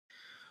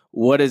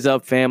What is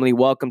up, family?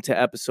 Welcome to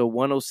episode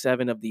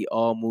 107 of the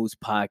All Moves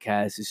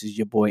podcast. This is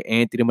your boy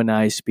Anthony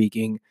Manai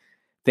speaking.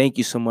 Thank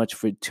you so much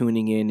for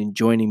tuning in and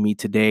joining me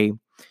today.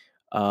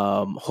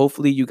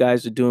 Hopefully, you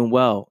guys are doing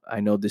well.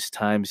 I know this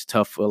time is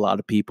tough for a lot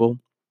of people.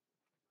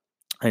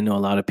 I know a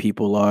lot of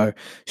people are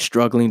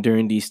struggling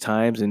during these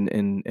times and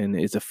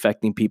it's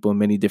affecting people in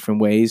many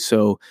different ways.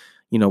 So,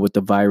 with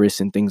the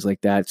virus and things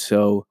like that.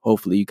 So,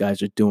 hopefully, you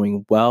guys are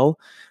doing well.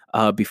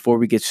 Before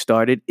we get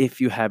started,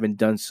 if you haven't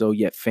done so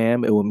yet,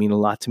 fam, it will mean a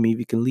lot to me if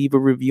you can leave a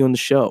review on the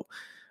show.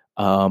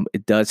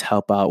 It does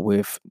help out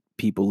with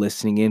people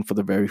listening in for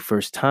the very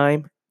first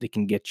time. They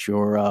can get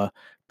your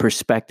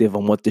perspective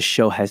on what the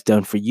show has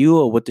done for you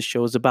or what the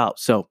show is about.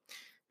 So,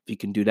 if you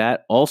can do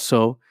that.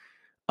 Also,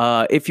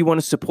 if you want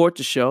to support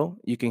the show,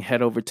 you can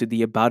head over to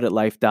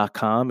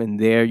theaboutitlife.com and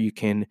there you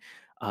can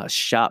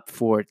shop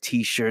for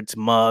t-shirts,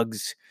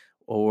 mugs,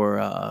 or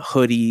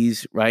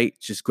hoodies, right?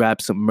 Just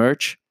grab some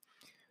merch.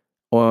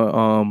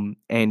 And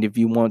if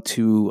you want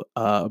to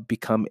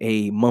become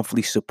a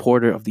monthly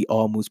supporter of the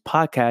All Moves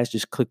podcast,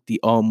 just click the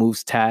All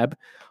Moves tab,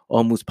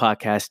 All Moves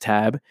podcast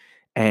tab,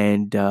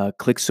 and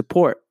click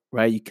support,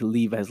 right? You can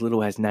leave as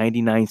little as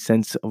 99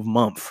 cents a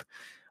month.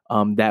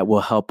 That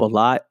will help a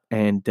lot.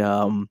 And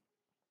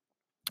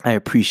I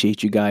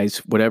appreciate you guys.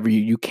 Whatever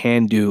you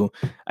can do,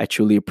 I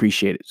truly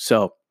appreciate it.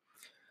 So,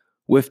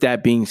 with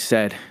that being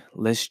said,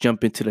 let's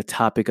jump into the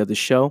topic of the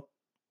show.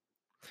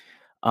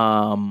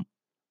 Like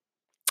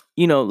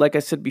I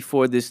said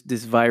before, this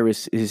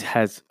virus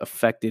has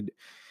affected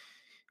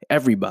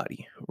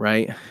everybody,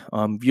 right?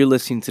 If you're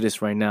listening to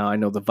this right now, I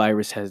know the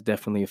virus has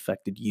definitely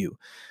affected you.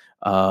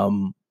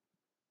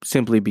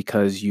 Simply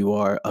because you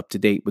are up to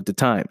date with the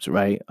times,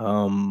 right?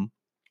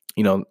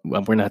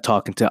 We're not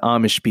talking to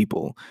Amish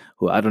people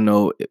who I don't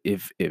know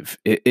if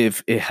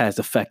it has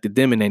affected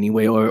them in any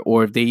way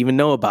or if they even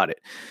know about it.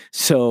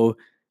 So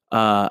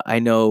I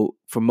know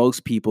for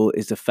most people,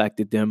 it's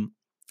affected them.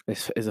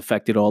 It's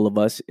affected all of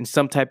us in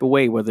some type of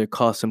way, whether it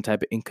caused some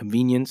type of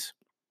inconvenience,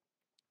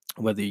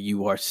 whether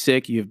you are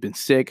sick, you have been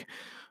sick,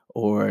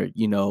 or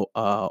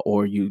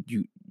or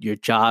your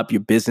job,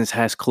 your business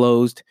has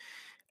closed,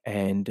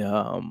 and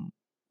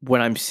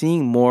what I'm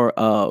seeing more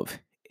of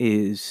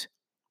is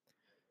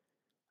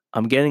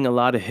I'm getting a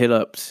lot of hit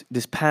ups.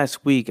 This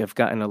past week, I've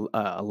gotten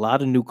a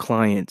lot of new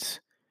clients.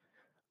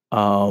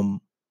 And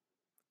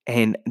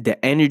the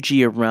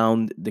energy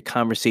around the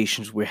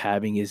conversations we're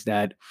having is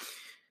that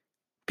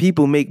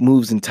people make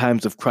moves in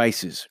times of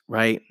crisis,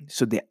 right?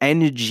 So the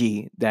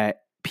energy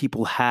that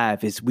people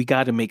have is we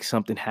got to make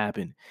something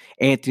happen.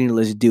 Anthony,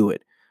 let's do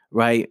it,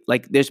 right?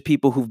 Like there's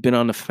people who've been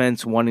on the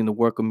fence wanting to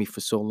work with me for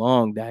so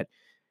long that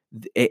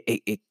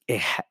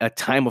a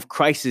time of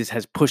crisis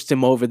has pushed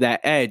them over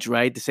that edge,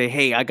 right? To say,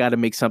 hey, I got to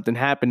make something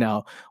happen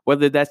now,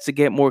 whether that's to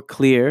get more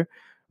clear,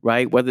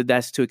 right? Whether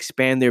that's to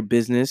expand their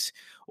business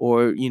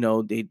or,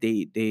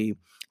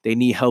 they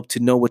need help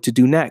to know what to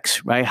do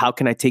next, right? How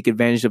can I take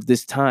advantage of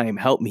this time?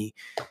 Help me.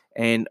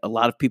 And a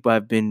lot of people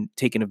have been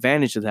taking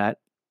advantage of that.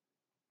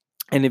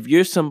 And if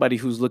you're somebody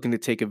who's looking to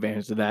take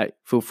advantage of that,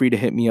 feel free to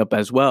hit me up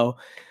as well.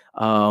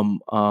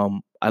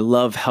 I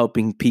love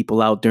helping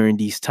people out during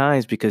these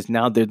times because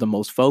now they're the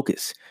most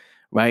focused,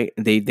 right?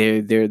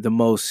 They're the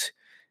most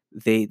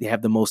they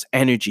have the most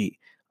energy.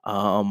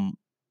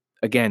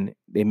 Again,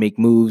 they make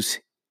moves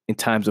in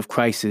times of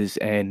crisis,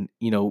 and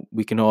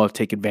we can all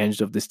take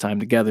advantage of this time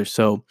together.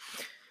 So,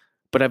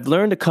 but I've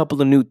learned a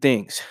couple of new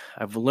things.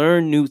 I've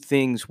learned new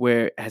things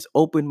where it has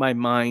opened my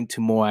mind to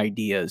more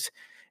ideas.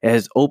 It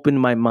has opened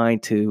my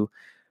mind to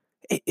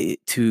a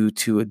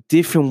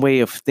different way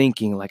of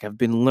thinking. Like I've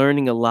been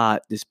learning a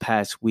lot this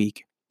past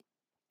week.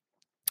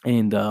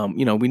 And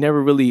we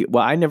never really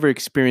I never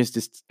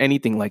experienced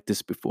anything like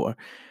this before,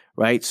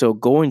 right? So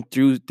going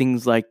through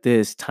things like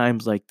this,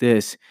 times like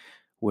this,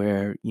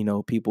 where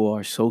people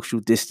are social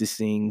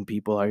distancing,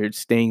 people are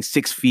staying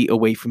 6 feet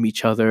away from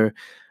each other,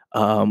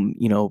 um,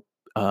 you know,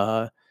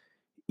 uh,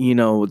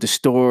 the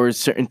stores,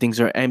 certain things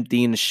are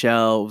empty in the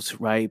shelves,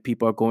 right?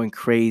 People are going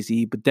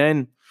crazy, but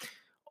then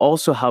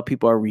also how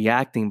people are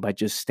reacting by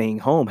just staying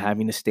home,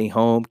 having to stay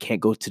home, can't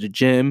go to the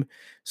gym.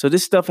 So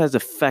this stuff has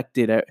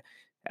affected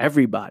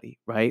everybody,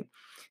 right?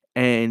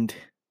 And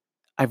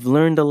I've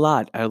learned a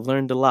lot. I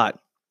learned a lot.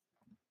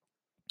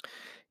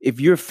 If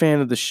you're a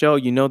fan of the show,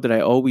 you know that I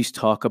always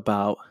talk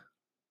about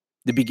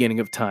the beginning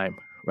of time,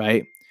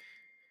 right?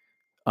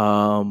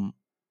 Um,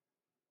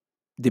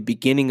 the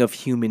beginning of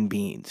human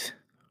beings,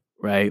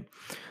 right?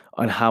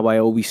 On how I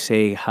always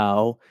say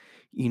how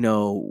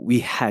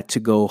we had to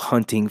go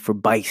hunting for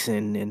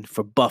bison and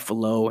for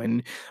buffalo,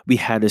 and we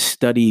had to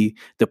study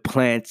the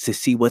plants to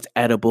see what's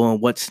edible and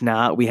what's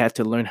not. We had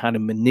to learn how to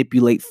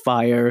manipulate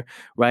fire,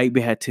 right?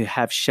 We had to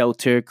have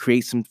shelter,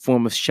 create some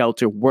form of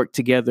shelter, work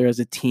together as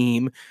a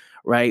team,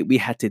 right? We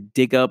had to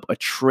dig up a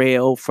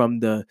trail from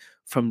the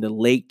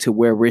lake to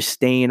where we're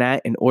staying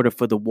at in order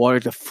for the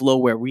water to flow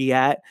where we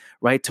at,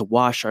 right? To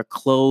wash our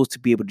clothes, to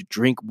be able to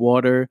drink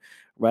water,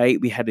 right?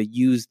 We had to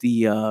use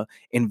the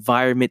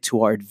environment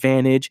to our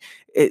advantage.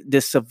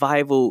 The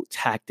survival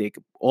tactic,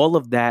 all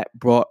of that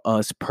brought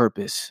us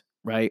purpose,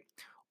 right?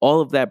 All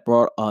of that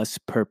brought us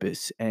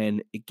purpose,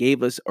 and it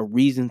gave us a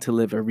reason to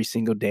live every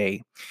single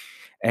day.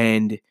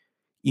 And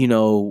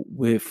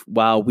with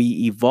while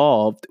we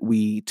evolved,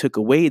 we took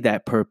away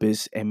that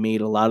purpose and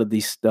made a lot of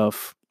these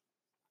stuff.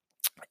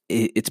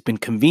 It's been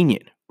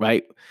convenient,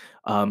 right?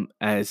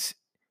 As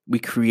we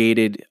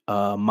created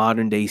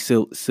modern day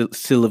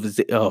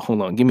civilization. Oh,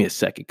 hold on, give me a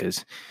second,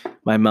 because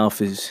my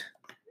mouth is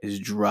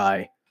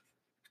dry.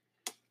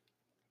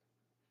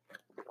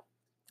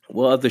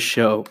 What other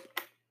show?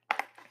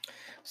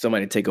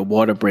 Somebody take a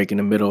water break in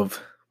the middle of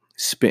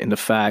spitting the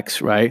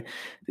facts, right?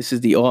 This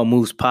is the All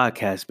Moves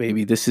podcast,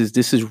 baby. This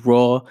is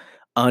raw,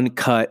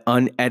 uncut,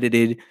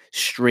 unedited,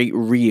 straight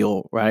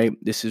real, right?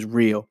 This is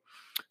real.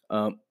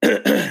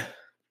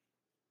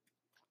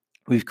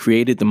 We've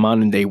created the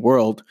modern day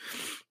world,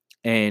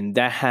 and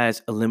that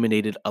has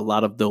eliminated a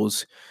lot of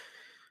those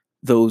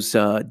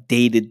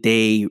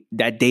day-to-day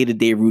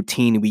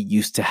routine we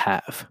used to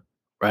have,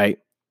 right?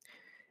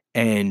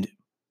 And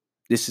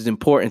this is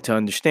important to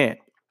understand.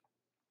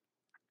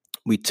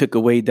 We took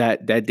away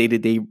that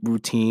day-to-day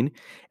routine,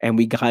 and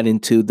we got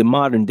into the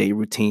modern day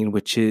routine,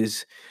 which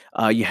is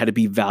you had to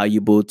be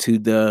valuable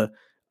to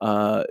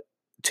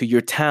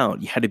your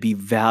town. You had to be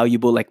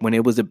valuable. Like when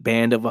it was a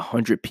band of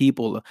 100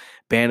 people, a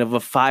band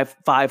of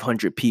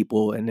 500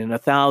 people, and then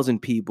 1,000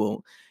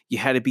 people. You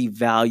had to be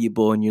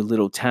valuable in your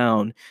little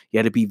town. You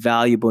had to be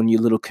valuable in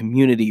your little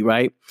community,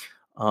 right?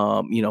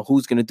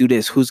 Who's going to do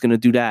this? Who's going to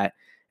do that?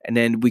 And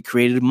then we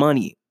created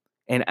money.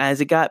 And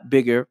as it got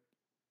bigger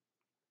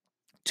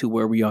to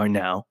where we are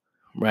now,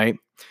 right?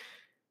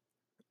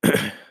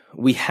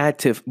 we have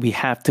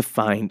to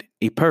find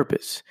a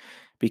purpose,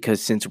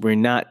 because since we're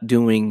not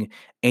doing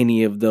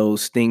any of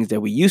those things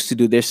that we used to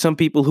do, there's some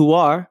people who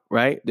are,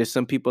 right? There's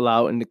some people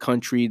out in the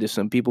country, there's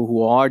some people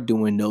who are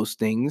doing those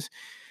things.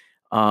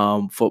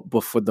 But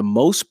for the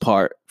most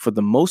part,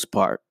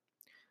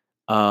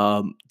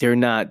 they're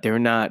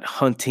not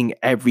hunting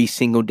every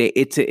single day.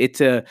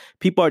 It's a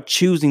people are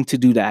choosing to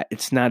do that.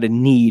 It's not a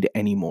need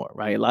anymore,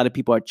 right? A lot of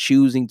people are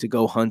choosing to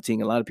go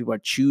hunting. A lot of people are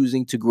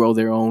choosing to grow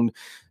their own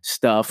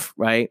stuff,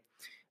 right?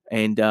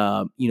 And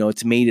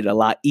it's made it a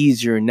lot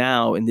easier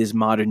now in this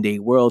modern day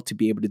world to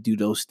be able to do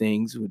those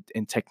things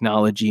and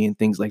technology and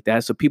things like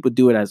that. So people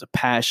do it as a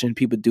passion.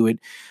 People do it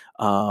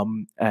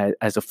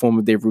as a form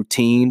of their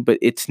routine, but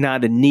it's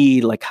not a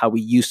need like how we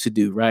used to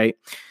do, right?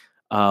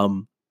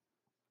 And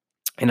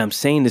I'm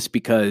saying this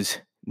because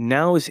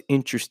now it's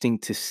interesting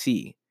to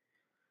see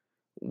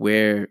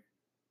where,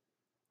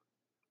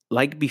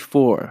 like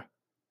before,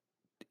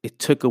 it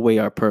took away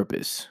our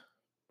purpose,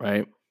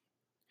 right?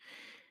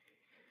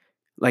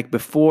 Like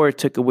before,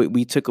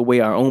 we took away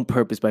our own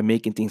purpose by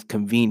making things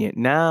convenient.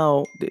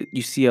 Now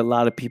you see a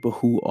lot of people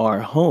who are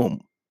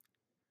home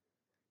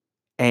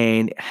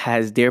and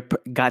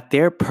got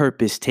their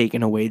purpose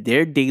taken away,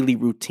 their daily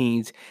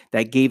routines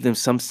that gave them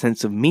some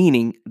sense of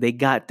meaning, they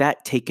got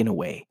that taken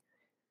away.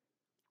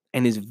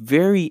 And it's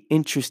very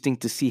interesting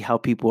to see how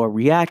people are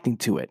reacting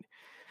to it,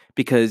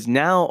 because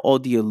now all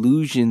the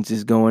illusions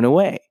is going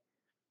away.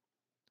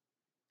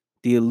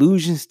 The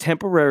illusions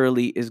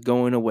temporarily is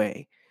going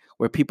away,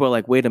 where people are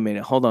like, wait a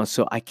minute, hold on.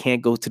 So I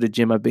can't go to the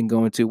gym I've been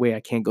going to. Wait,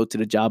 I can't go to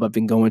the job I've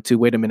been going to.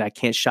 Wait a minute, I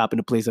can't shop in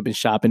the place I've been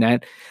shopping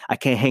at. I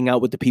can't hang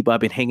out with the people I've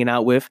been hanging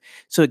out with.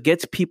 So it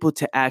gets people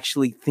to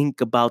actually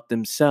think about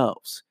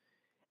themselves.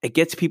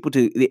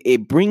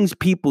 It brings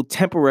people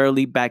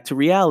temporarily back to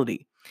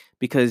reality.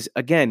 Because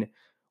again,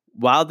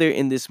 while they're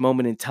in this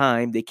moment in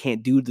time, they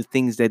can't do the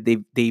things that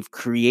they've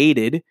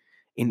created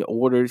in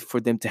order for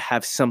them to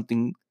have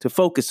something to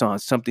focus on,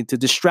 something to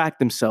distract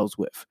themselves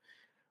with.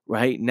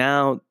 Right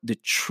now, the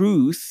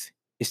truth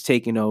is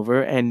taking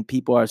over, and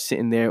people are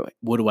sitting there.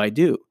 What do I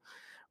do?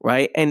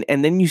 Right, and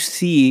then you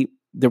see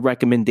the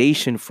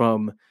recommendation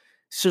from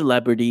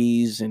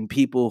celebrities and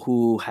people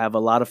who have a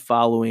lot of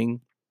following,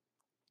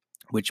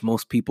 which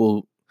most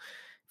people,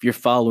 if you're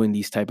following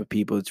these type of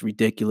people, it's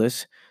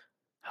ridiculous.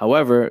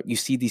 However, you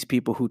see these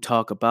people who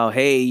talk about,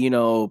 hey,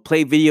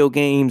 play video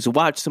games,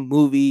 watch some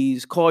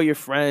movies, call your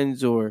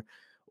friends, or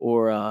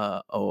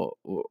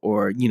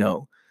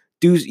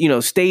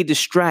do stay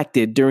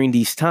distracted during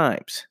these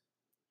times,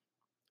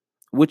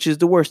 which is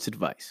the worst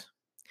advice,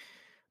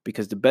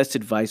 because the best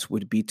advice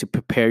would be to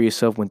prepare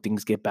yourself when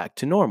things get back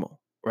to normal,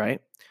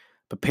 right?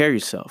 Prepare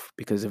yourself,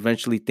 because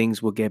eventually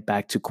things will get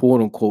back to quote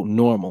unquote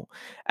normal,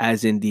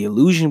 as in the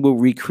illusion will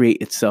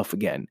recreate itself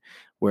again,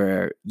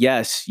 where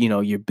yes,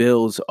 your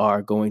bills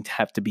are going to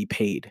have to be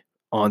paid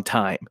on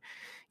time.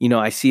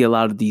 I see a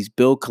lot of these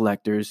bill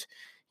collectors,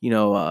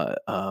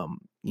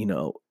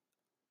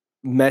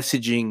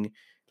 messaging,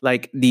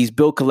 like these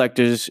bill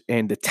collectors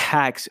and the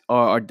tax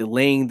are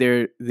delaying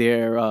their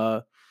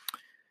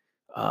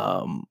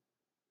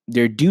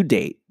due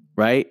date,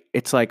 right?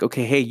 It's like,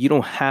 okay, hey, you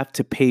don't have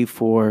to pay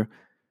for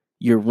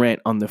your rent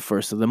on the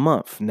first of the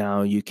month.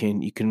 Now we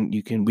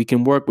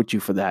can work with you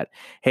for that.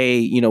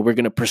 Hey, we're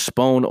going to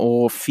postpone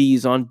all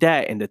fees on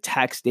debt and the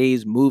tax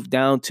days move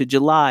down to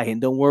July,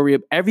 and don't worry,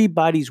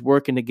 everybody's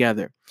working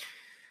together.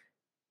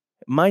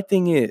 My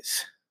thing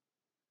is,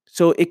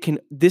 so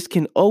this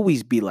can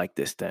always be like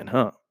this then,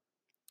 huh?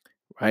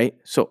 Right?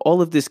 So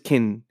all of this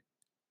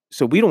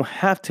so we don't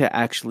have to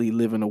actually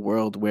live in a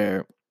world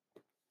where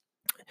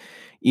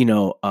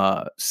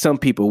some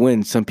people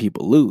win, some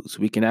people lose.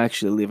 We can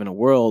actually live in a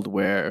world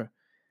where,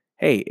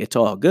 hey, it's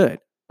all good,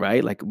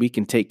 right? Like we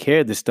can take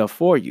care of this stuff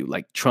for you.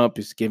 Like Trump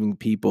is giving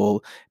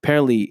people,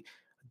 apparently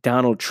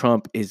Donald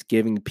Trump is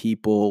giving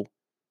people,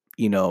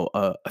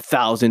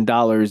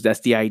 $1,000. That's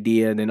the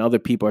idea. And then other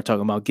people are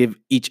talking about give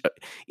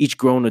each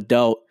grown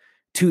adult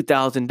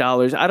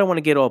 $2,000. I don't want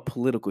to get all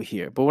political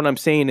here, but what I'm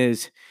saying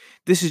is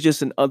this is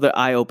just another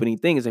eye-opening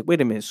thing. It's like,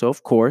 wait a minute. So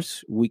of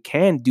course we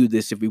can do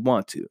this if we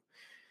want to,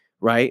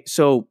 right?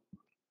 So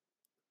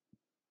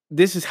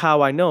this is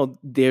how I know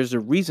there's a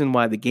reason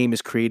why the game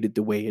is created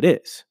the way it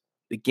is.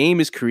 The game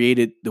is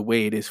created the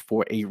way it is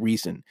for a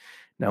reason.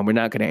 Now, we're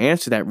not going to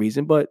answer that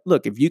reason, but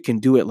look, if you can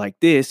do it like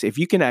this, if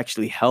you can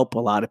actually help a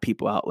lot of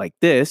people out like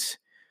this,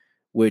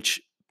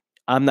 which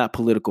I'm not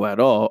political at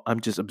all,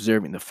 I'm just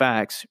observing the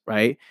facts,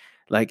 right?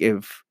 Like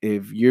if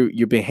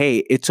you're being, hey,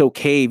 it's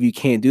okay if you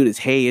can't do this.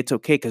 Hey, it's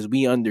okay because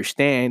we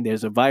understand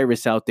there's a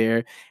virus out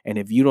there, and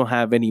if you don't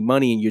have any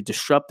money and you're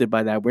disrupted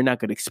by that, we're not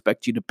going to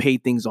expect you to pay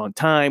things on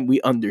time.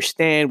 We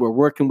understand. We're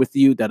working with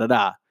you. Da da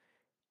da.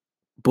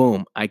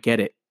 Boom. I get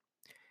it.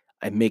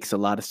 It makes a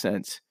lot of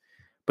sense.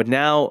 But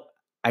now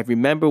I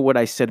remember what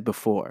I said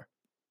before.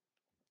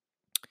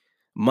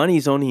 Money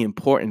is only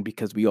important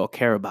because we all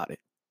care about it.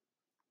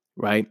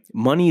 Right?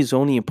 Money is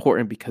only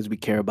important because we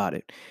care about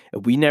it.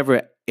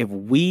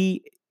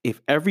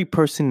 If every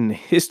person in the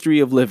history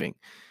of living,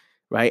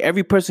 right?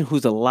 Every person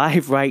who's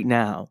alive right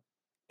now,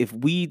 if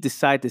we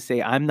decide to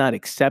say, I'm not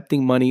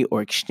accepting money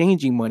or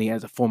exchanging money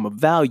as a form of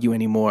value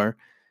anymore,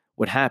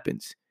 what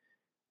happens?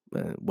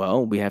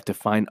 Well, we have to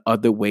find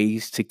other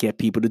ways to get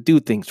people to do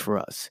things for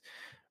us,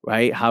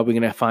 right? How are we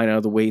going to find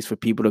other ways for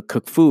people to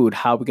cook food?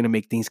 How are we going to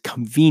make things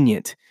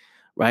convenient?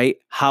 Right?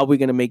 How are we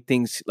going to make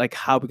things like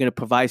how are we going to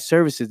provide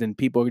services and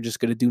people are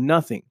just going to do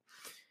nothing?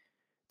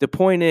 The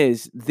point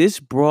is, this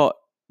brings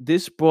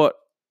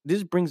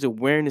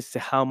awareness to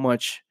how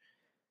much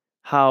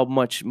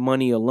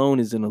money alone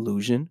is an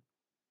illusion,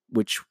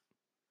 which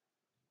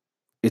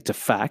it's a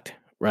fact,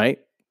 right?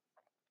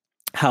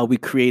 How we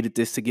created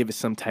this to give it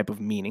some type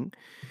of meaning.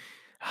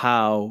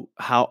 How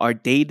our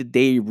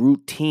day-to-day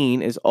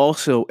routine is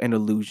also an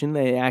illusion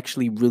that it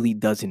actually really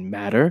doesn't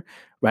matter,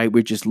 right?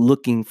 We're just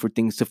looking for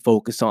things to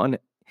focus on.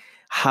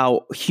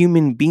 How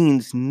human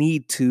beings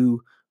need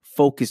to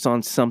focus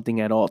on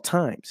something at all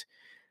times.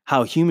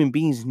 How human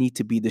beings need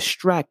to be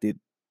distracted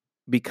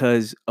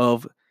because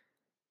of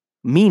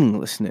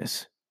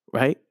meaninglessness,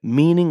 right?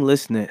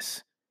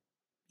 Meaninglessness.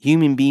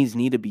 Human beings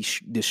need to be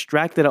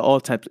distracted at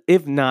all times.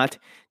 If not,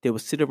 they will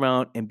sit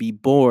around and be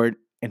bored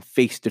and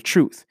face the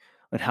truth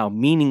on how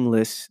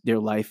meaningless their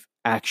life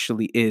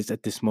actually is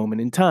at this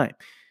moment in time.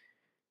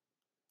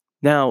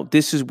 Now,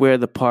 this is where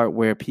the part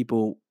where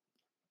people,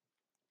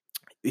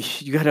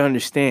 you got to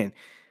understand,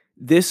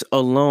 this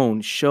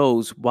alone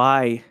shows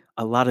why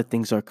a lot of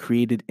things are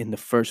created in the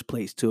first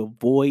place, to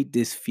avoid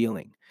this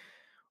feeling,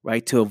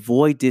 right? To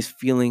avoid this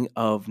feeling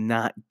of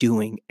not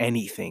doing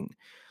anything,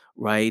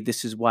 right?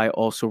 This is why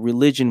also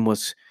religion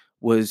was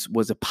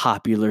a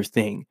popular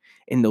thing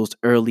in those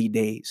early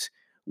days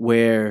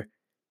where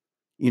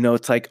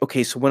it's like,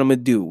 okay, so what I'm going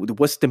to do?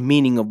 What's the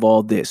meaning of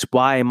all this?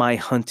 Why am I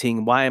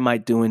hunting? Why am I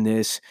doing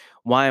this?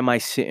 Why am I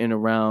sitting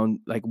around?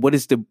 Like, what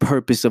is the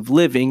purpose of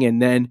living?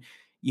 And then,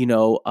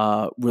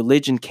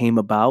 religion came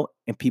about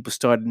and people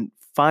started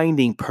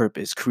finding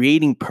purpose,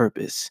 creating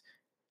purpose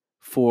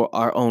for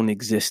our own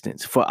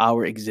existence, for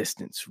our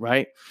existence,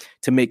 right?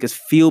 To make us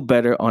feel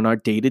better on our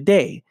day to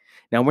day.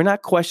 Now, we're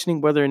not questioning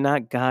whether or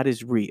not God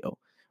is real,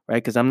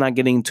 right? Because I'm not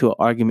getting into an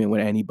argument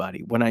with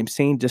anybody. What I'm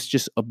saying,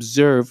 just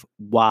observe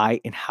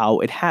why and how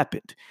it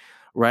happened,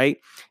 right?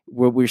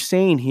 What we're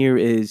saying here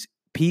is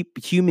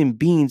human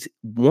beings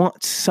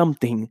want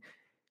something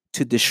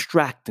to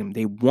distract them.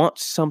 They want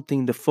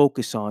something to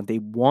focus on. They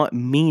want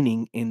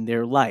meaning in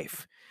their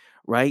life,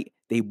 right?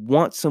 They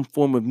want some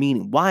form of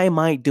meaning. Why am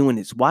I doing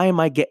this? Why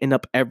am I getting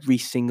up every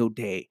single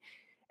day?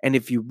 And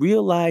if you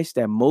realize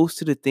that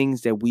most of the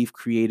things that we've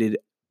created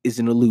is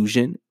an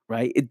illusion,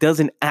 right? It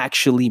doesn't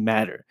actually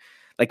matter.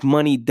 Like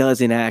money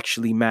doesn't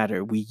actually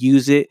matter. We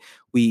use it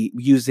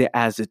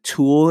as a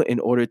tool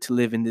in order to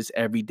live in this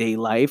everyday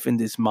life, in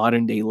this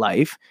modern day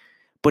life.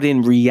 But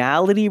in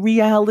reality,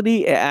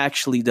 it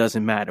actually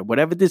doesn't matter.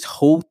 Whatever this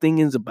whole thing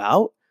is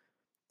about,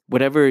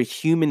 whatever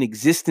human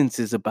existence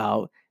is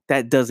about,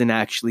 that doesn't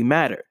actually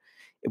matter.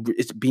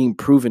 It's being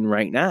proven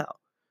right now,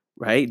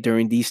 right?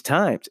 During these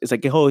times. It's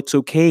like, oh, it's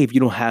okay if you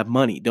don't have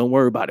money. Don't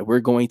worry about it.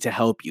 We're going to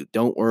help you.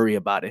 Don't worry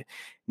about it.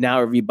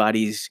 Now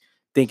everybody's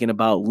thinking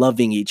about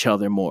loving each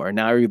other more.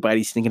 Now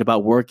everybody's thinking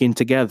about working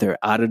together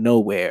out of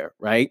nowhere,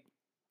 right?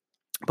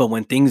 But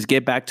when things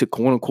get back to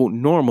quote unquote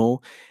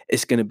normal,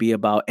 it's going to be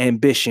about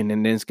ambition.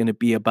 And then it's going to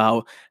be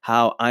about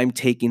how I'm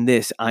taking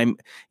this. I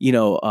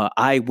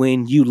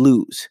win, you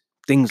lose,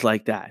 things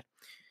like that.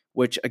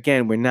 Which,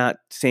 again, we're not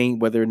saying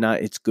whether or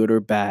not it's good or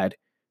bad.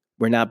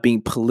 We're not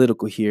being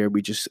political here.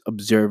 We're just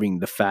observing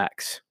the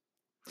facts.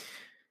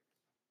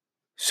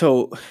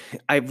 So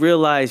I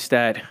realized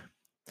that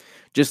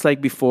just like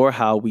before,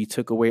 how we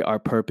took away our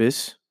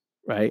purpose,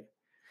 right?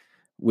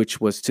 Which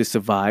was to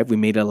survive. We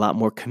made it a lot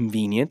more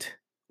convenient.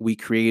 We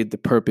created the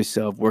purpose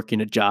of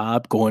working a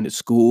job, going to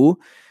school,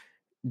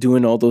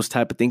 doing all those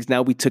type of things.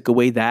 Now we took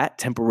away that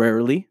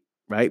temporarily,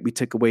 right? We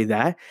took away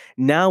that.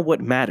 Now what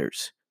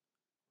matters?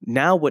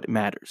 Now what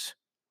matters,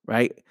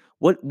 right?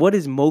 What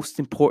is most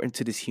important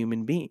to this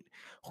human being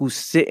who's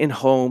sitting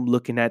home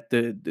looking at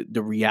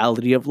the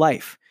reality of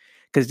life?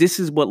 Because this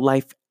is what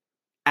life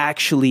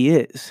actually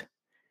is.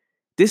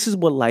 This is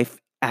what life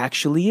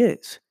actually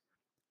is,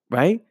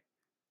 right?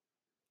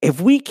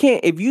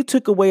 If you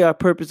took away our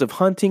purpose of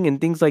hunting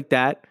and things like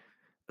that,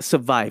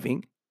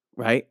 surviving,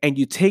 right? And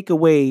you take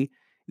away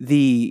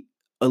the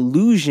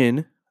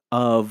illusion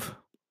of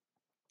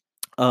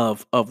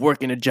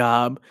working a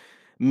job,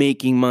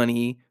 making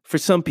money for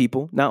some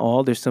people, not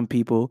all. There's some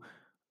people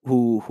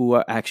who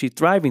are actually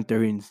thriving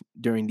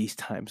during these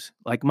times.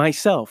 Like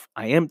myself,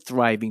 I am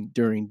thriving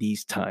during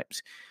these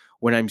times.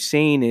 What I'm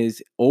saying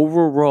is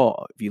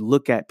overall, if you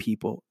look at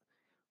people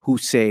who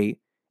say,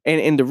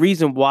 and the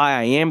reason why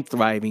I am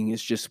thriving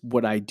is just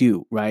what I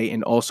do, right?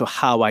 And also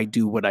how I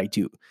do what I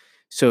do.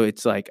 So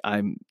it's like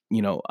I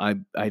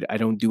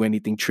don't do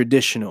anything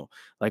traditional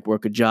like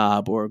work a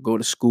job or go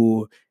to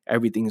school.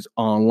 Everything's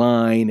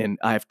online and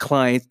I have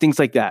clients, things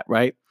like that,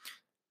 right?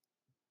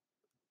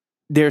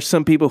 There are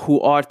some people who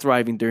are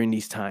thriving during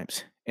these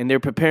times and they're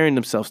preparing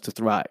themselves to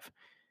thrive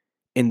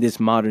in this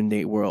modern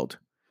day world.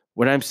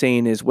 What I'm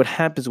saying is what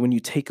happens when you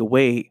take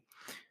away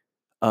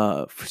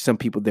for some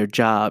people their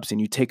jobs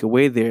and you take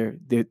away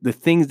the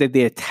things that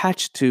they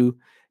attach to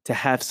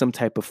have some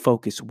type of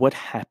focus. What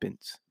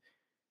happens?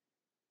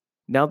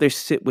 Now they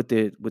sit with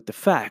the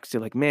facts. They're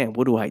like, man,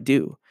 what do I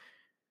do?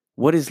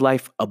 What is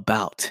life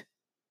about?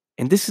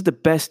 And this is the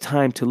best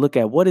time to look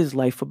at what is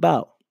life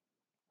about,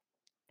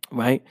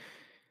 right?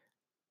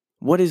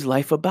 What is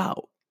life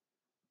about?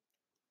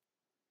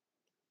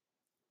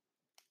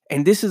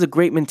 And this is a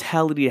great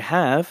mentality to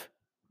have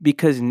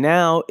because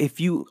now if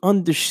you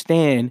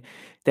understand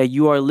that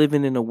you are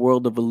living in a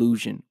world of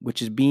illusion,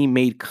 which is being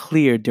made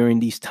clear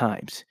during these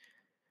times,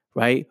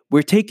 right?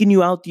 We're taking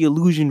you out the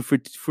illusion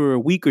for a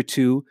week or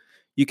two.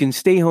 You can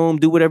stay home,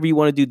 do whatever you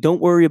want to do.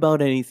 Don't worry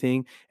about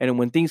anything. And then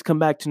when things come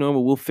back to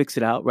normal, we'll fix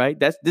it out, right?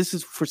 This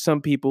is for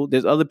some people.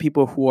 There's other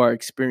people who are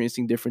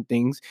experiencing different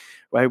things,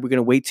 right? We're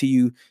gonna wait till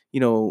you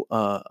no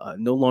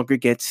longer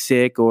get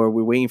sick, or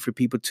we're waiting for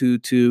people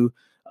to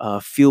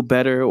feel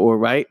better, or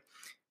right.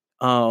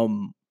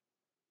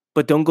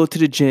 But don't go to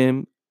the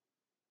gym.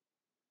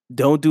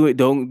 Don't do it.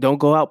 Don't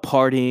go out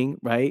partying,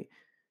 right?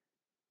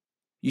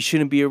 You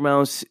shouldn't be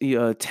around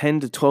 10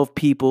 to 12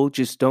 people.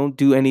 Just don't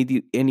do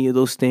any of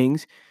those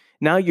things.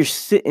 Now you're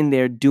sitting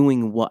there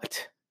doing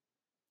what?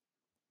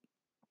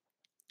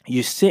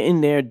 You're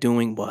sitting there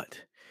doing what?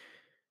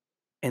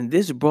 And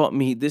this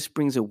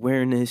brings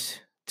awareness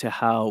to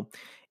how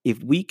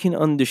if we can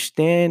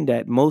understand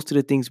that most of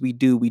the things we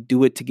do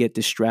it to get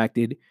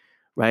distracted,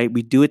 right?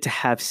 We do it to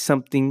have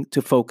something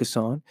to focus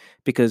on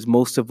because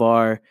most of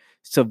our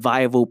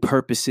survival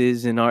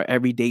purposes and our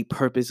everyday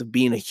purpose of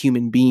being a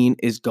human being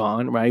is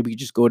gone, right? We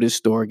just go to the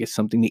store, get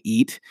something to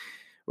eat,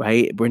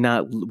 right? We're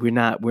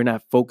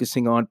not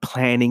focusing on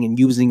planning and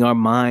using our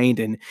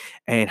mind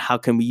and how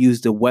can we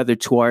use the weather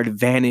to our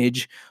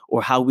advantage,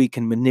 or how we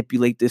can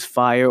manipulate this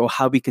fire, or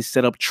how we can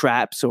set up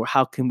traps, or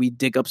how can we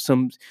dig up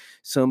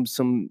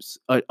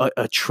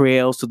a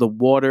trail so the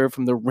water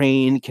from the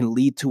rain can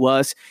lead to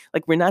us.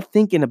 Like, we're not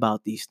thinking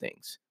about these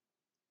things.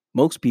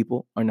 Most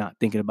people are not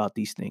thinking about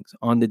these things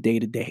on the day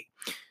to day,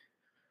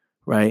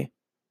 right?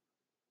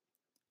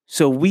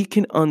 So we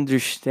can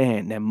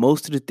understand that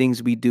most of the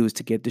things we do is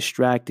to get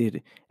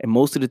distracted, and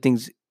most of the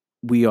things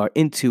we are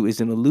into is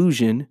an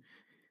illusion.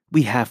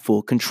 We have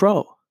full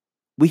control.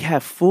 We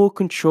have full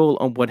control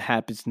on what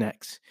happens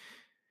next,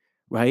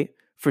 right?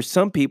 For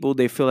some people,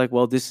 they feel like,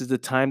 well, this is the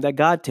time that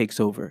God takes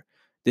over.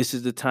 This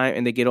is the time,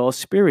 and they get all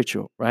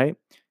spiritual, right?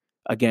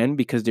 Again,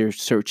 because they're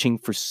searching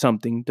for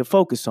something to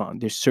focus on.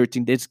 They're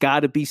searching, there's got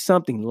to be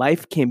something.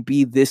 Life can't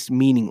be this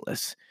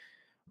meaningless,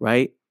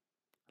 right?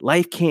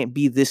 Life can't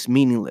be this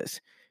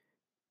meaningless.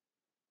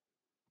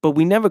 But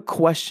we never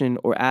question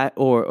or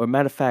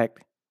matter of fact,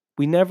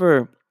 we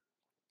never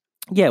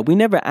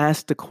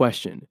asked the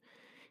question.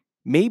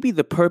 Maybe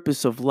the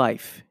purpose of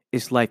life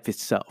is life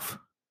itself,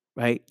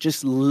 right?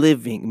 Just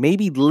living.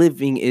 Maybe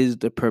living is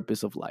the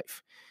purpose of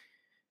life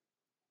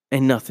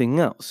and nothing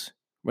else,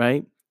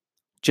 right?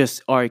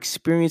 Just our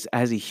experience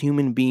as a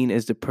human being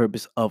is the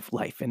purpose of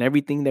life, and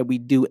everything that we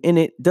do in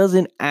it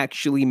doesn't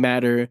actually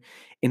matter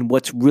in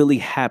what's really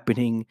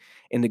happening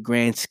in the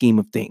grand scheme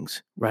of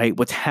things, right?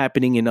 What's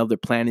happening in other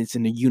planets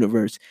in the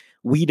universe,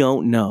 we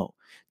don't know.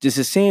 Just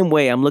the same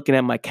way I'm looking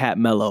at my cat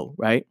Mello,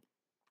 right?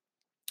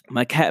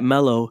 My cat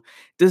Mello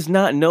does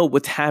not know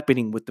what's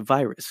happening with the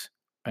virus,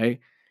 right?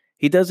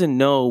 He doesn't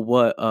know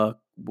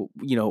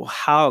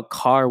how a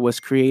car was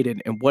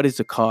created and what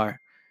is a car,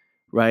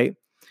 right?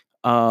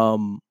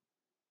 Um,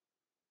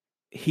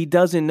 he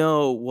doesn't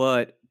know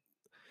what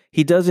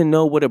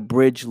a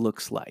bridge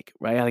looks like,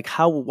 right? Like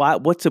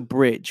what's a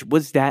bridge?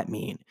 What's that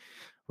mean,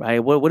 right?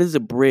 What is a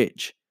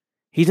bridge?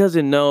 He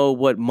doesn't know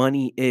what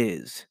money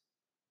is.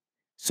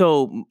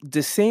 So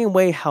the same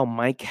way how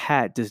my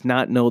cat does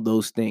not know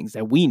those things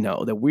that we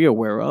know, that we're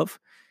aware of,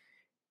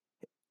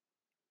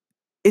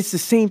 it's the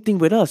same thing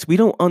with us. We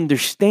don't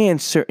understand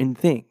certain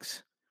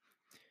things,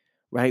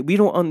 right? We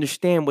don't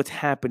understand what's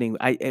happening.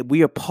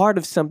 We are part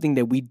of something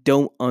that we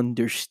don't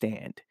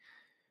understand,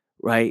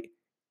 right?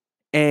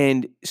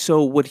 And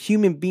so what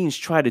human beings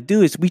try to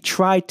do is we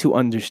try to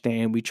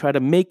understand, we try to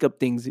make up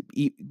things.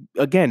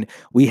 Again,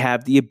 we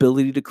have the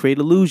ability to create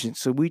illusions.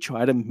 So we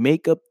try to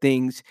make up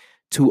things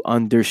to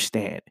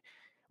understand.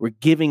 We're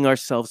giving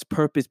ourselves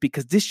purpose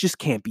because this just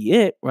can't be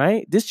it,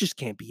 right? This just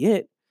can't be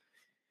it.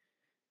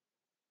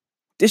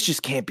 This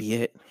just can't be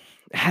it.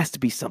 It has to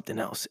be something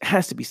else. It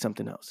has to be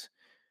something else.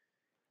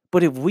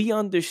 But if we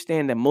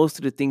understand that most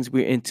of the things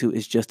we're into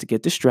is just to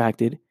get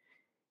distracted,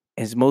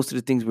 as most of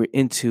the things we're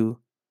into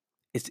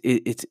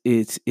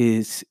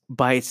is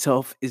by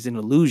itself is an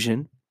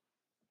illusion,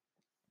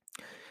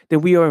 then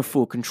we are in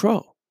full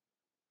control.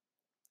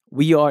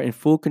 We are in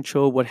full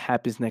control of what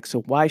happens next. So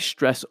why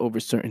stress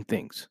over certain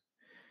things?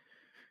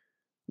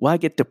 Why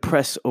get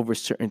depressed over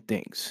certain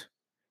things?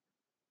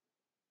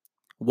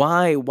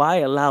 Why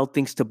allow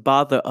things to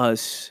bother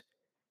us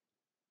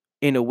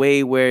in a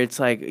way where it's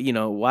like,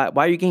 why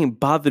are you getting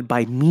bothered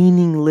by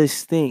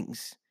meaningless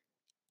things?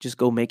 Just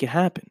go make it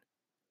happen.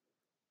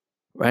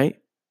 Right?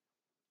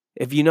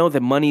 If you know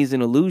that money is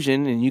an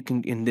illusion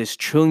and there's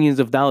trillions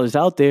of dollars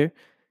out there,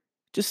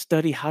 just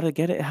study how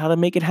to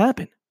make it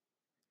happen.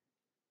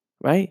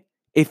 Right?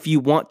 If you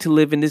want to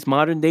live in this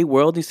modern day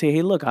world, you say,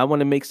 hey, look, I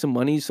want to make some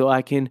money so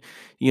I can,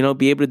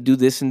 be able to do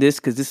this and this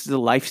because this is a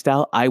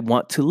lifestyle I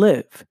want to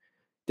live.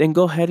 Then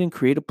go ahead and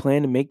create a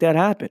plan to make that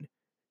happen.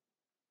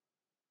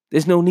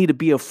 There's no need to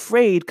be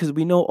afraid because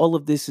we know all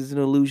of this is an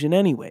illusion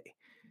anyway.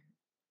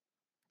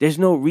 There's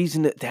no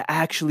reason to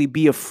actually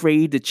be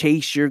afraid to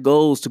chase your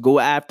goals, to go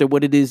after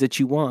what it is that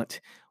you want.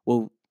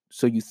 Well,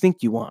 so you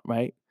think you want,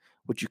 right?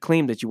 What you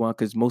claim that you want,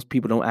 because most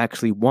people don't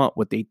actually want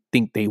what they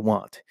think they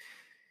want.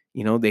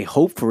 They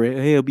hope for it.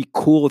 Hey, it'll be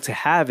cool to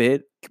have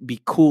it, be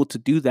cool to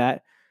do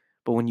that.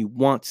 But when you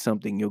want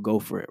something, you'll go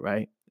for it,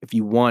 right? If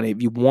you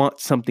want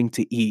something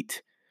to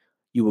eat,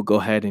 you will go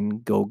ahead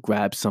and go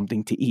grab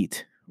something to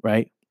eat,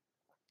 right?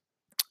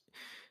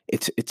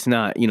 It's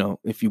not,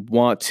 if you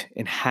want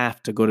and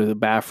have to go to the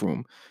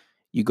bathroom,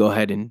 you go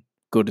ahead and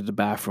go to the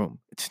bathroom.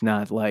 It's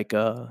not like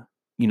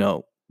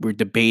we're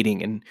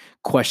debating and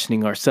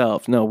questioning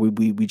ourselves. No,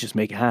 we just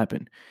make it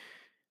happen.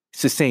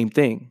 It's the same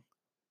thing.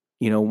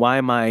 Why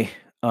am I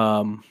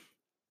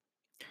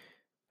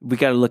we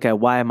got to look at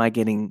why am I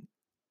getting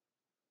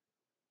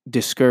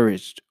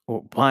discouraged,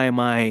 or why am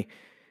I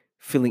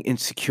feeling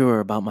insecure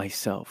about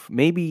myself?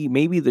 Maybe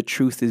the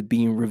truth is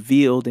being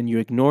revealed and you're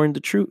ignoring the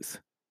truth,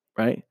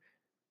 right?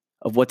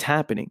 Of what's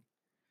happening.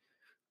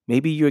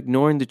 Maybe you're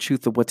ignoring the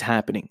truth of what's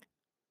happening.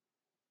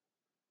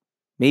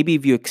 Maybe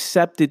if you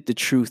accepted the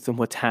truth of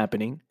what's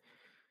happening,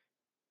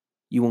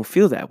 you won't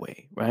feel that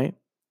way, right?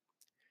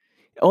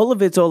 All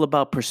of it's all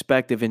about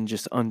perspective and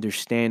just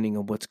understanding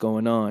of what's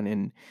going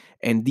on.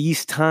 And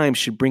these times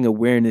should bring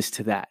awareness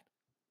to that.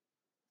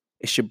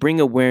 It should bring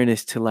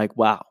awareness to like,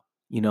 wow,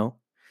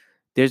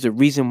 there's a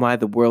reason why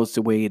the world's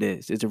the way it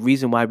is. There's a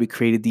reason why we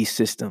created these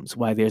systems,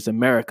 why there's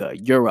America,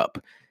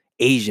 Europe,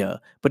 Asia.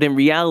 But in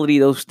reality,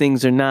 those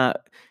things are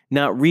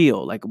not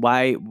real. Like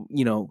why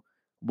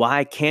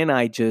can't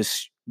I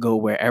just go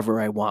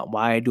wherever I want?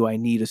 Why do I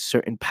need a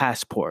certain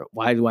passport?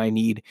 Why do I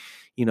need,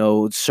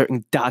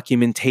 certain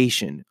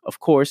documentation?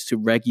 Of course, to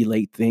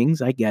regulate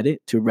things. I get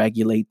it. To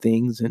regulate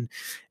things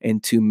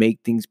and to make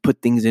things,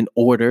 put things in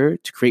order,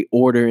 to create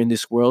order in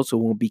this world so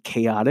it won't be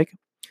chaotic.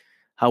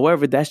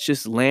 However, that's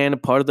just land, a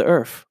part of the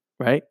earth,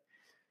 right?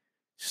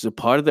 It's just a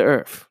part of the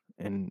earth.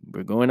 And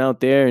we're going out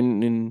there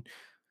and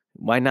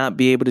why not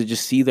be able to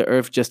just see the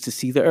earth just to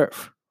see the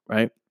earth,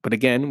 right? But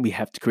again, we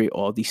have to create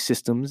all these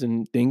systems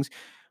and things.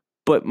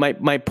 But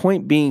my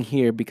point being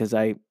here, because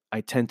I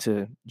tend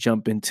to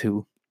jump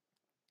into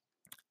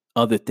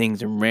other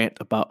things and rant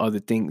about other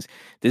things.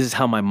 This is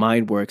how my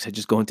mind works. I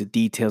just go into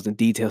details and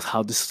details,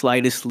 how the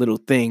slightest little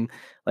thing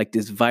like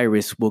this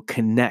virus will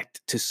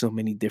connect to so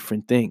many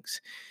different things.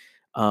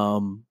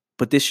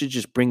 But this should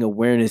just bring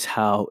awareness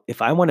how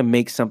if I want to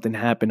make something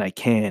happen, I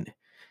can.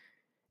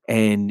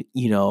 And,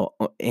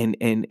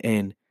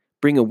 and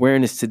bring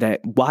awareness to that.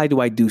 Why do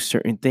I do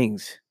certain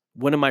things?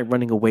 What am I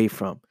running away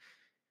from?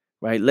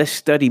 Right? Let's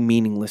study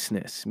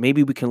meaninglessness.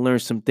 Maybe we can learn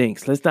some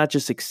things. Let's not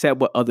just accept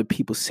what other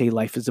people say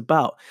life is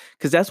about,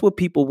 because that's what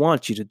people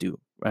want you to do,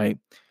 right?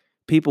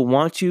 People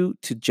want you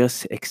to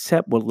just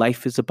accept what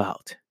life is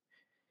about.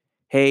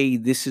 hey,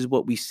 this is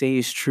what we say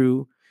is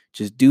true.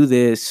 Just do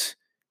this,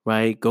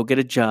 right? Go get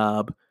a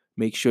job.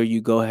 Make sure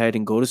you go ahead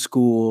and go to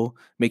school.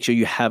 Make sure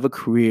you have a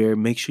career.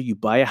 Make sure you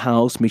buy a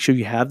house. Make sure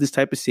you have this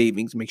type of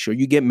savings. Make sure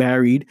you get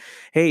married.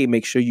 Hey,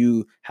 make sure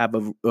you have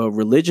a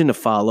religion to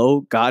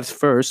follow. God's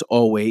first,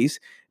 always.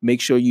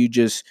 Make sure you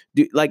just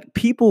do, like,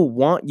 people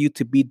want you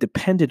to be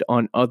dependent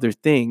on other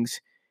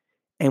things.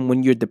 And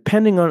when you're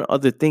depending on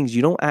other things,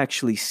 you don't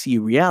actually see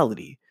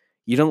reality.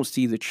 You don't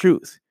see the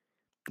truth.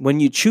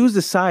 When you choose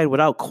a side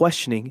without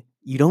questioning,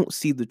 you don't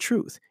see the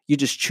truth. You're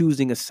just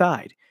choosing a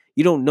side.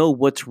 You don't know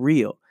what's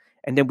real.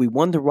 And then we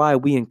wonder why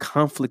we in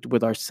conflict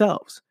with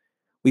ourselves.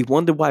 We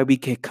wonder why we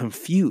get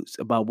confused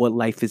about what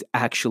life is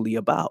actually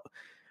about,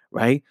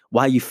 right?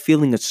 Why you're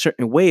feeling a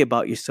certain way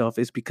about yourself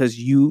is because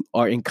you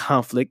are in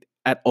conflict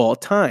at all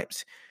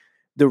times.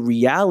 The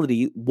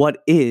reality,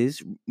 what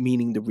is,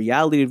 meaning the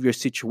reality of your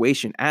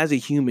situation as a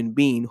human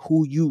being,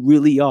 who you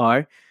really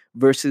are,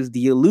 versus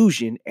the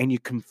illusion, and you're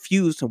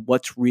confused on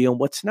what's real and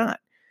what's not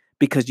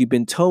because you've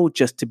been told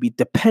just to be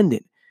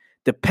dependent.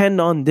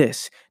 Depend on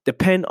this,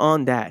 depend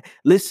on that,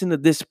 listen to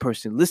this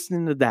person,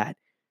 listen to that.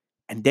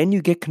 And then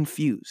you get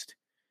confused.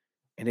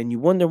 And then you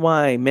wonder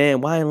why,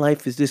 man, why in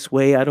life is this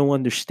way? I don't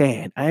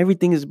understand.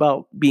 Everything is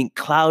about being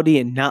cloudy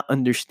and not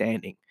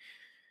understanding.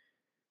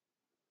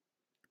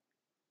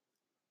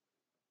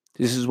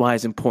 This is why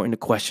it's important to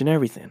question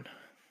everything.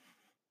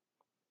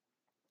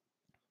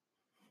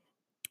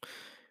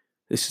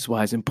 This is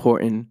why it's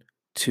important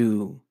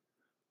to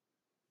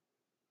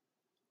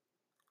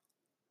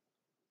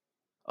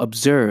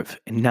observe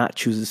and not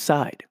choose a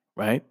side,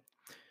 right?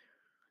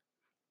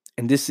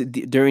 And this is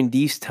during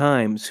these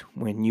times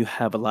when you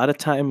have a lot of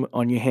time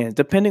on your hands,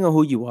 depending on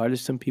who you are.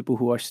 There's some people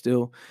who are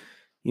still,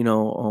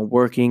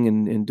 working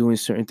and doing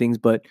certain things,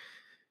 but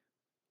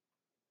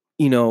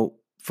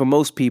for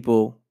most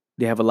people,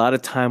 they have a lot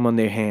of time on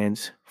their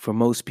hands. For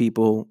most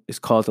people, it's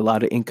caused a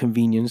lot of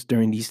inconvenience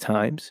during these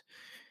times.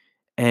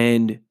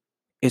 And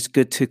it's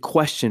good to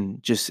question,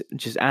 just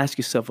ask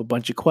yourself a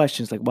bunch of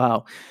questions like,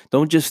 wow,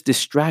 don't just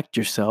distract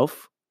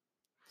yourself.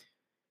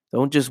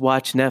 Don't just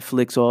watch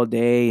Netflix all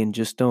day and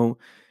just don't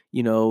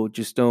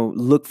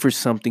look for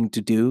something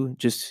to do.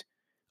 Just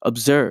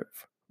observe,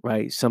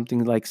 right?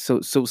 Something like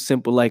so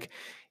simple, like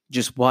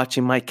just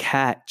watching my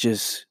cat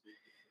just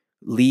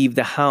leave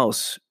the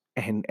house,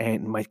 and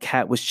my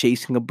cat was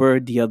chasing a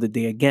bird the other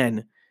day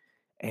again,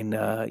 and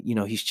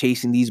he's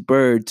chasing these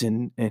birds,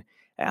 and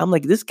I'm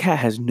like, this cat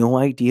has no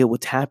idea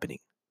what's happening,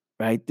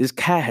 right? This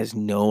cat has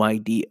no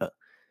idea.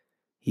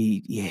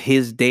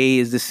 His day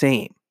is the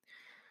same,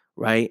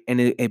 right?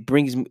 And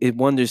it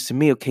wonders to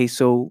me, okay,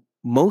 so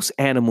most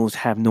animals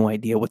have no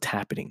idea what's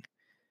happening,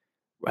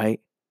 right?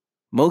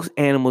 Most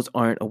animals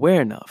aren't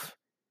aware enough.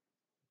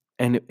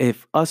 And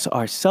if us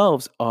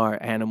ourselves are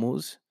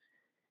animals,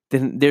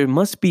 then there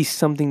must be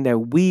something that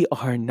we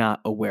are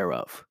not aware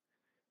of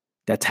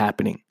that's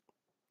happening,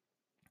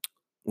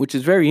 which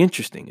is very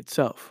interesting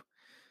itself,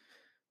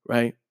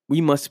 right?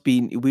 We must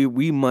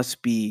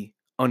be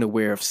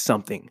unaware of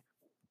something.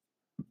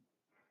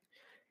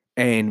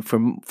 And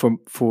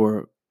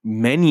for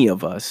many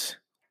of us,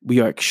 we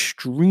are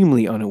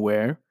extremely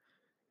unaware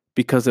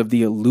because of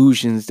the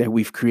illusions that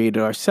we've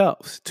created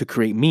ourselves to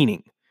create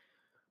meaning,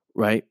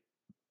 right?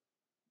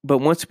 But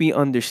once we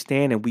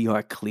understand and we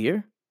are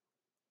clear,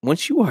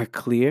 once you are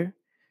clear,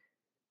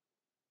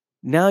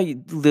 now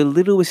the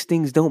littlest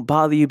things don't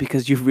bother you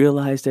because you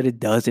realize that it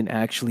doesn't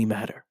actually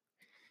matter.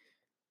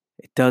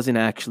 It doesn't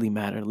actually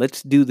matter.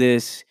 Let's do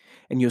this.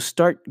 And you'll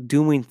start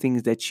doing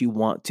things that you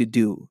want to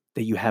do,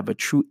 that you have a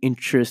true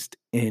interest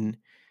in.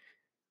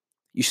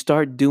 You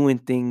start doing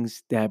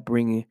things that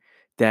bring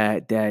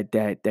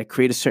that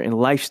create a certain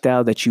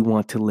lifestyle that you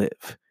want to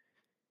live,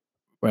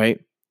 right?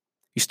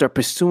 You start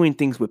pursuing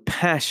things with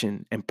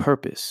passion and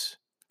purpose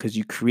because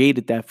you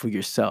created that for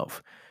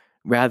yourself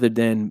rather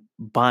than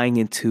buying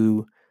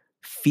into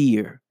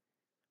fear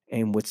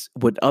and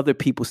what other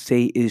people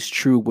say is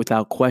true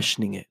without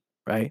questioning it,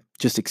 right?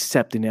 Just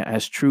accepting it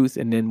as truth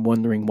and then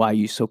wondering why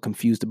you're so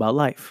confused about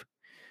life.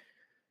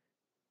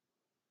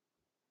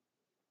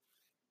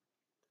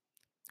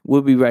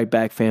 We'll be right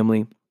back,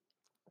 family.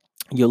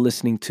 You're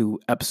listening to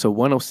episode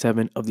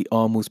 107 of the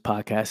All Moves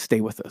podcast. Stay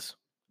with us.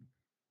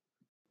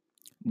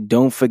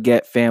 Don't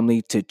forget,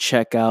 family, to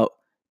check out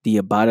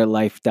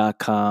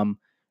theaboutitlife.com.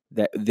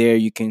 That there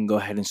you can go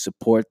ahead and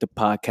support the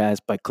podcast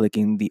by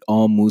clicking the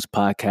All Moves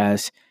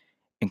podcast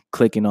and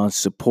clicking on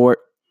support.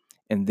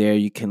 And there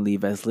you can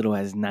leave as little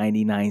as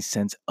 99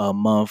 cents a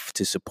month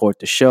to support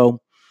the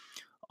show.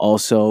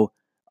 Also,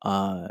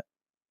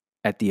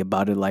 at the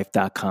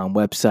aboutitlife.com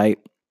website,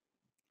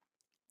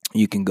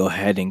 you can go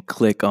ahead and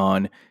click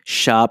on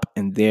shop,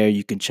 and there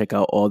you can check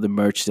out all the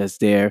merch that's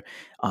there.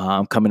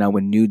 I'm coming out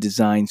with new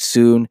designs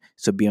soon,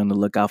 so be on the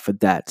lookout for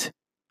that.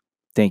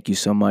 Thank you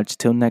so much.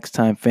 Till next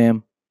time,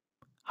 fam.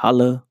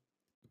 Holla.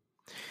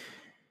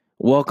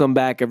 Welcome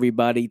back,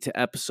 everybody, to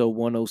episode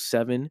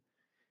 107.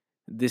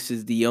 This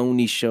is the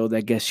only show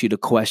that gets you to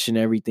question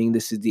everything.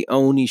 This is the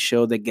only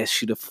show that gets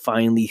you to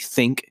finally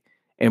think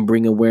and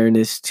bring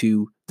awareness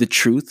to the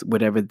truth,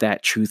 whatever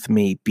that truth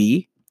may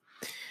be,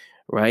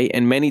 right?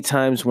 And many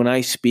times when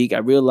I speak, I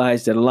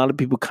realize that a lot of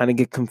people kind of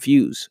get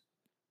confused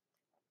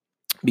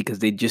because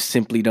they just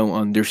simply don't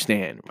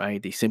understand,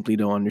 right? They simply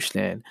don't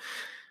understand.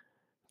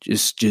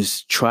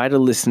 Just try to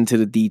listen to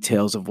the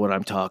details of what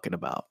I'm talking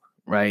about,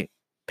 right?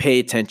 Pay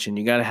attention.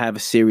 You got to have a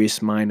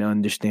serious mind to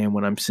understand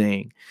what I'm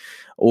saying,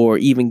 or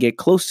even get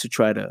close to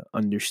try to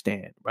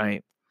understand,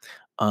 right?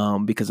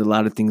 Because a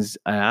lot of things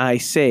I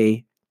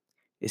say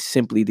is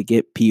simply to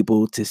get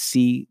people to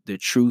see the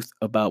truth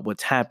about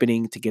what's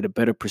happening, to get a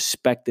better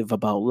perspective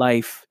about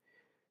life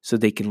so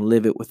they can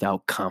live it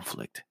without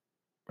conflict,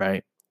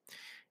 right?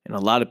 And a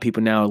lot of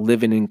people now are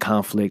living in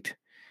conflict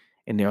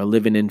and they are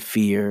living in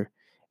fear.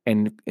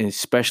 And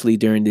especially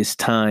during this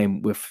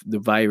time with the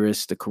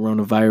virus, the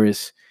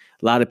coronavirus,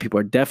 a lot of people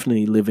are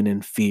definitely living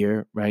in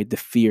fear, right? The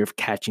fear of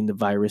catching the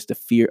virus, the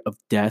fear of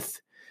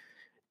death,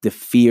 the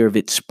fear of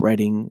it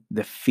spreading,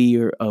 the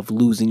fear of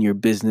losing your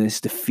business,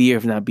 the fear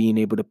of not being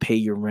able to pay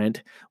your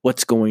rent,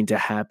 what's going to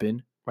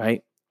happen,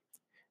 right?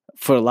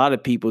 For a lot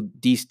of people,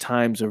 these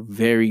times are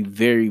very,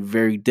 very,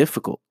 very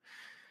difficult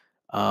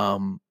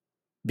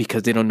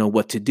because they don't know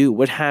what to do.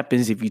 What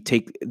happens if you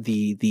take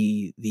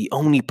the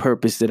only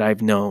purpose that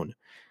I've known,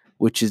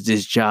 which is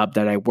this job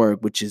that I work,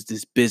 which is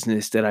this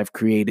business that I've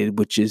created,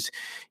 which is,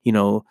 you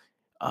know,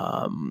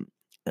 um,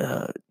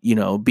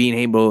 being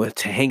able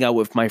to hang out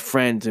with my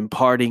friends and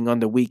partying on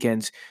the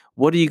weekends.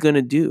 What are you going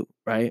to do,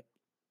 right?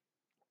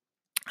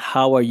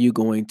 How are you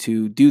going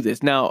to do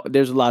this? Now,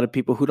 there's a lot of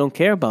people who don't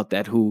care about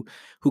that, who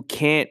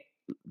can't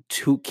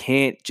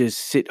just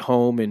sit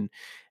home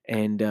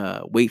and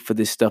wait for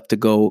this stuff to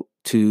go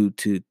to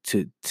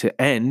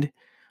end,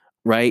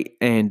 right?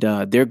 And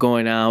they're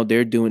going out,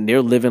 they're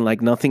living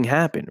like nothing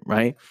happened,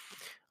 right?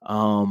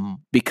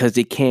 Because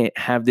they can't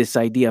have this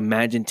idea.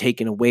 Imagine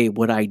taking away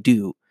what I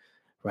do,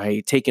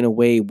 right? Taking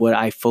away what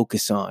I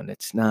focus on.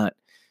 It's not,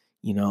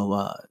 you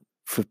know,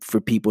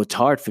 for people, it's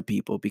hard for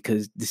people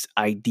because this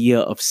idea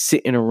of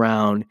sitting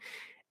around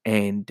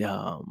and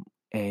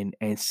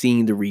and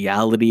seeing the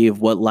reality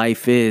of what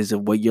life is,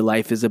 of what your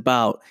life is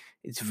about,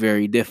 it's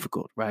very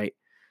difficult, right?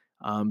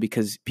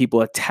 Because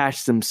people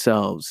attach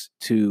themselves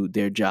to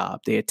their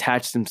job, they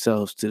attach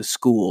themselves to the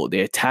school,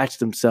 they attach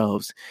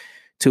themselves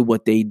to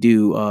what they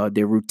do,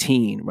 their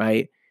routine,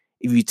 right?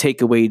 If you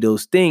take away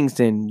those things,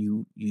 then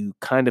you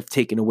kind of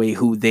taken away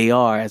who they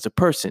are as a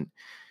person,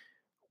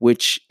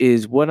 which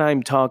is what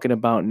I'm talking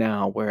about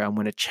now, where I'm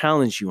going to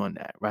challenge you on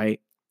that, right?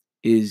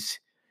 Is,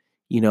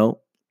 you know,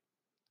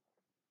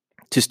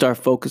 to start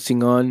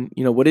focusing on,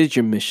 what is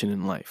your mission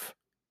in life,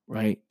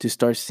 right? To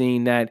start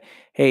seeing that,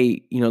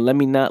 hey, let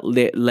me not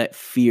let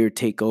fear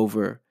take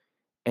over,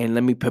 and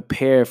let me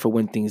prepare for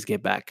when things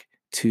get back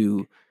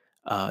to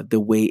the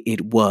way it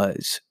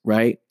was,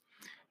 right?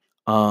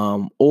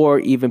 Or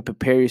even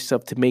prepare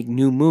yourself to make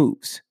new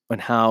moves on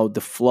how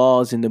the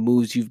flaws in the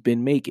moves you've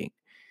been making,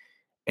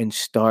 and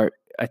start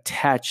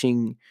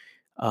attaching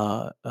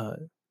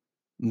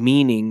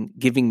meaning,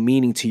 giving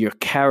meaning to your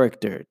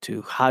character,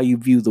 to how you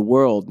view the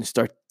world, and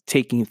start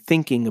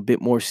thinking a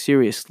bit more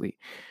seriously,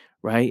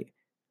 right?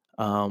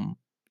 Um,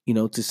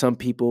 to some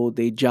people,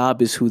 their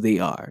job is who they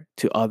are.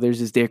 To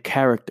others, is their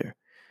character,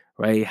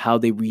 right? How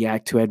they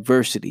react to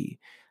adversity,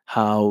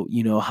 how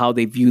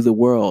they view the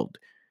world.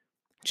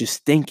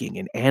 Just thinking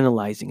and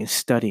analyzing and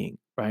studying,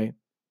 right?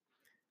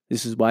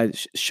 This is why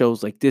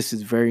shows like this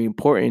is very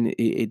important.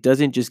 It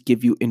doesn't just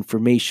give you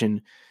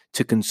information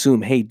to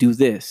consume. Hey, do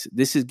this.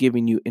 This is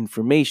giving you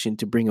information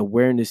to bring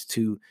awareness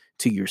to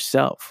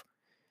yourself,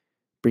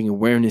 bring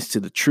awareness to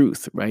the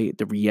truth, right?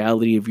 The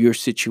reality of your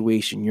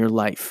situation, your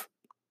life,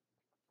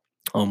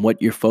 on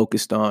what you're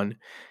focused on,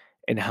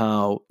 and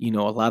how, a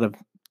lot of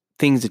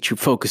things that you're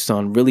focused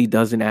on really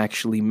doesn't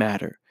actually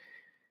matter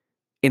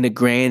in the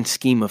grand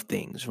scheme of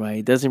things, right?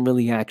 It doesn't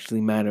really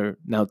actually matter.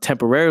 Now,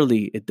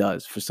 temporarily, it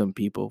does for some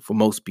people, for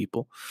most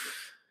people,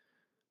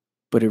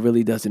 but it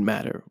really doesn't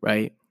matter,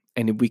 right?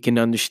 And if we can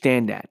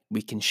understand that,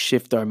 we can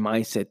shift our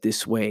mindset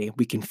this way.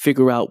 We can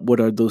figure out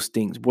what are those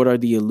things, what are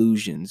the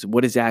illusions,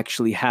 what is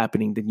actually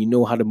happening. Then you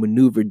know how to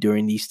maneuver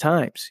during these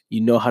times.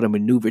 You know how to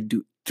maneuver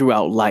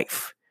throughout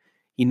life.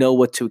 You know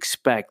what to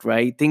expect,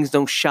 right? Things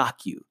don't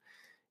shock you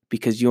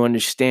because you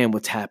understand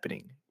what's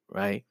happening,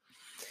 right?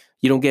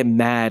 You don't get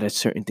mad at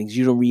certain things.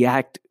 You don't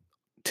react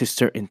to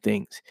certain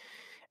things.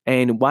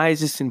 And why is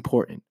this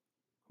important?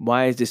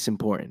 Why is this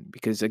important?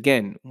 Because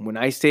again, when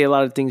I say a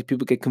lot of things,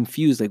 people get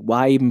confused. Like,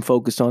 why even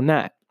focus on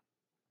that?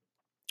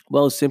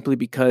 Well, simply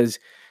because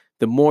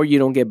the more you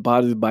don't get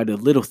bothered by the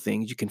little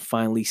things, you can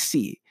finally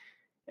see.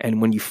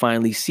 And when you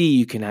finally see,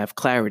 you can have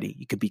clarity.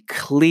 You can be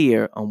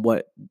clear on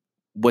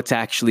what's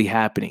actually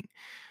happening,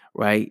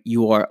 right?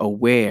 You are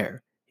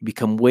aware. You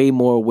become way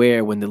more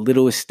aware when the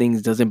littlest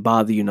things doesn't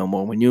bother you no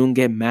more. When you don't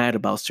get mad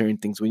about certain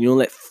things, when you don't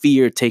let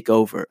fear take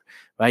over,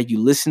 right? You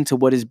listen to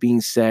what is being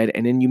said,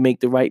 and then you make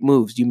the right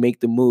moves. You make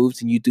the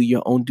moves, and you do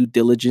your own due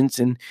diligence,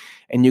 and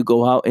you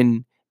go out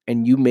and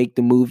you make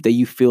the move that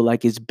you feel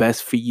like is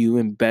best for you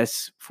and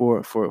best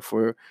for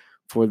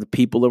the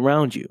people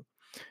around you,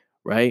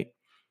 right?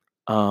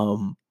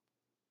 um,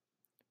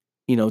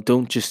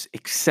 don't just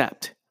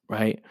accept,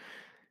 right?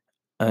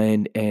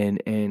 And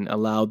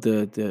allow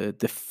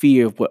the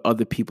fear of what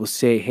other people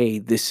say, hey,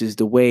 this is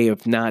the way,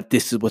 if not,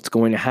 this is what's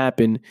going to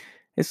happen.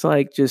 It's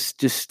like just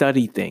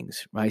study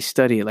things, right?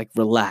 Study it, like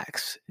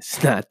relax.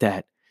 It's not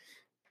that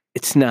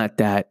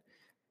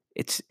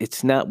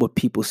it's not what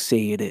people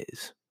say it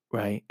is,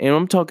 right? And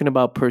I'm talking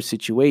about per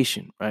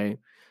situation, right?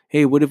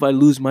 Hey, what if I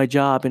lose my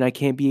job and I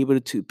can't be able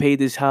to pay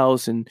this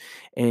house and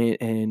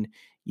I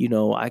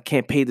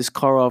can't pay this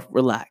car off?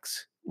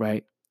 Relax,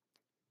 right?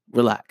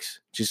 Relax.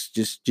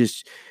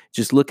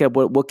 Just look at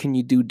what can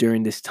you do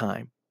during this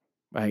time,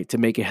 right, to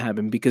make it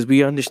happen, because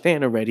we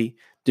understand already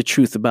the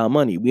truth about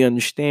money. We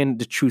understand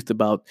the truth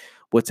about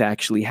what's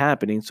actually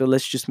happening. So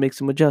let's just make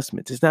some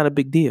adjustments. It's not a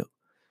big deal,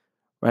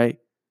 right?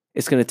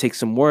 It's going to take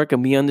some work,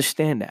 and we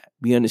understand that.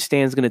 We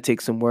understand it's going to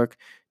take some work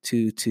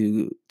to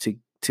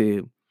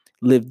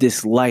live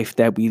this life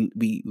that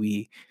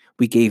we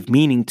gave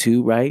meaning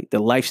to, right? The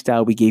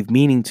lifestyle we gave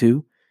meaning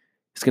to.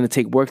 It's going to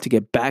take work to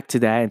get back to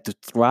that and to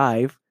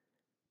thrive.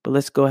 But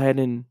let's go ahead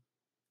and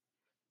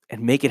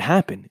make it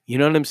happen. You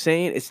know what I'm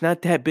saying? It's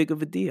not that big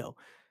of a deal.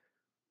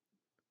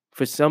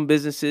 For some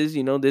businesses,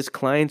 there's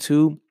clients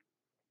who,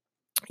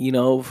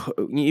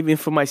 even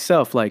for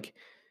myself, like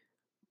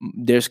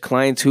there's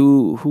clients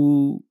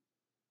who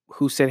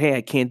said, "Hey,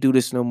 I can't do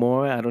this no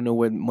more. I don't know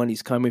where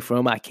money's coming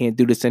from. I can't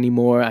do this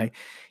anymore. I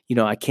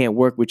can't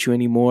work with you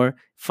anymore."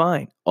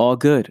 Fine, all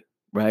good,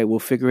 right? We'll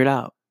figure it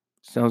out.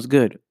 Sounds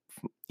good.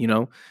 You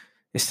know,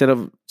 instead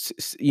of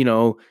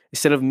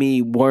instead of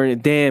me worrying,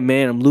 damn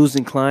man, I'm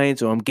losing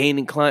clients or I'm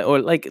gaining client, or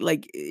like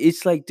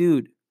it's like,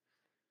 dude,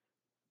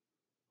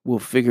 we'll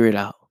figure it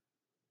out,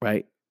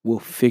 right? We'll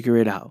figure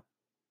it out.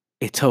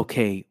 It's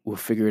okay. We'll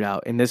figure it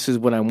out. And this is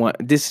what I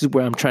want. This is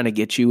where I'm trying to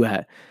get you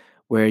at,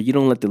 where you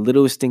don't let the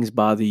littlest things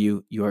bother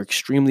you. You are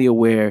extremely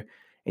aware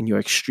and you're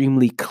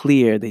extremely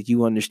clear that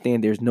you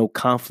understand there's no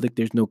conflict,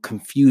 there's no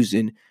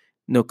confusion.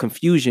 No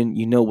confusion,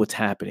 you know what's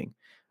happening,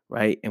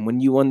 right? And when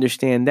you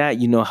understand that,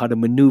 you know how to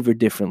maneuver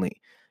differently.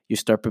 You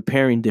start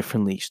preparing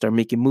differently, you start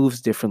making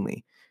moves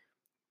differently,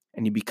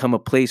 and you become a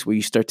place where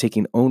you start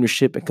taking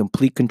ownership and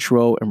complete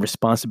control and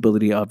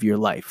responsibility of your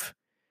life.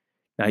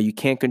 Now, you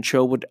can't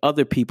control what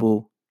other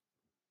people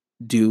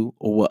do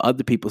or what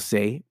other people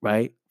say,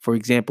 right? For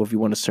example, if you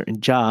want a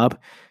certain job,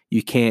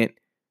 you can't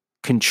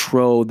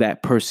control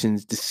that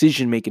person's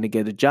decision making to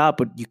get a job,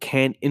 but you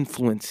can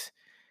influence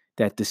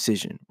that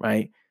decision,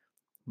 right?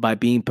 By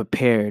being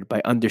prepared,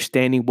 by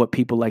understanding what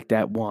people like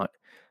that want,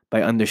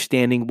 by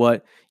understanding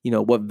what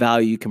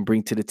value you can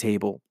bring to the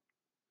table.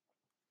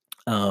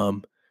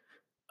 Um,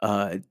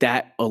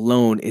 that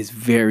alone is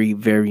very,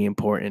 very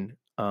important.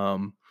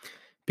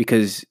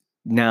 Because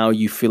now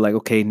you feel like,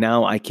 okay,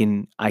 now I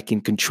can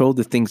control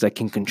the things I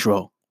can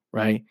control,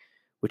 right?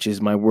 Which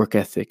is my work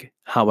ethic,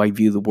 how I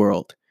view the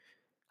world,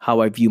 how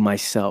I view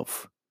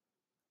myself,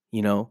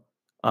 you know,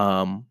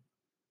 um,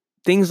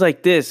 things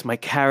like this, my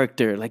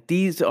character, like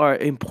these are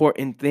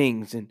important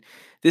things, and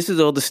this is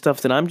all the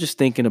stuff that I'm just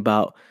thinking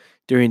about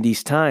during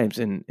these times,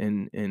 and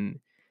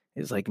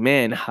it's like,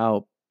 man,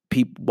 how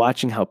people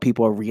watching how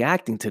people are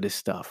reacting to this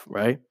stuff,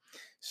 right?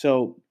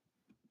 So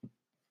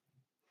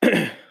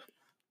it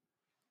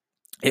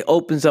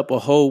opens up a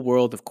whole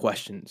world of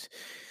questions.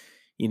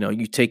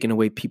 You taking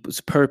away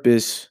people's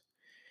purpose,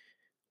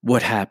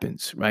 what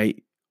happens,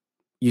 right?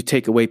 You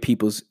take away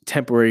people's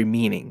temporary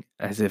meaning,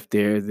 as if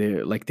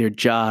they're like their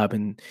job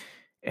and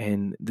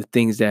the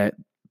things that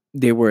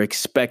they were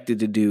expected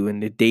to do,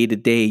 and the day to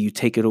day, you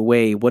take it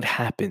away. What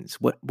happens?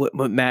 What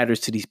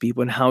matters to these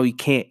people, and how you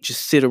can't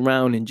just sit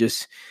around and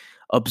just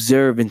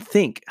observe and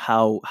think,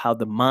 how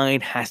the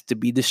mind has to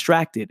be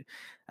distracted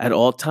at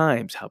all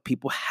times, how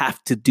people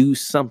have to do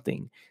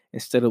something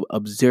instead of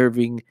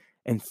observing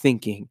and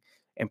thinking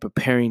and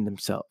preparing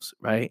themselves,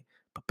 right?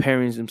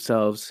 Preparing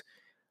themselves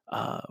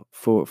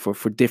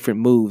for different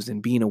moves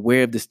and being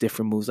aware of this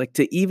different moves. Like,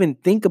 to even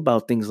think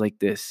about things like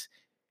this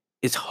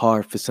is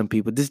hard for some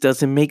people. This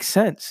doesn't make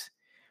sense,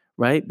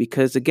 right?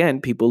 Because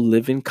again, people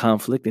live in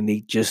conflict and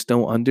they just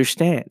don't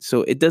understand.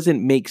 So it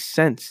doesn't make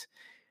sense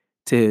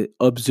to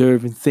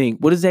observe and think.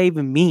 What does that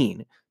even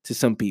mean to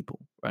some people,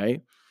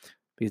 right?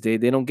 Because they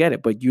don't get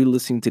it. But you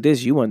listening to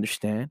this, you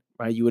understand,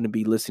 right? You wouldn't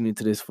be listening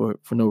to this for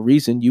no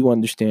reason. You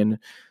understand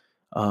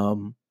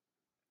um,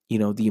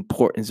 the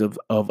importance of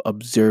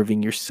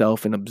observing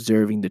yourself and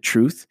observing the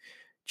truth,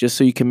 just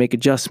so you can make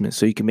adjustments,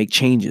 so you can make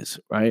changes,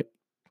 right?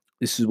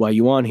 This is why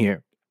you on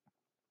here.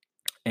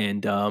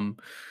 And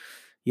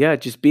yeah,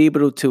 just be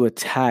able to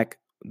attack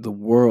the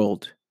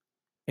world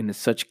in a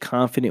such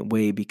confident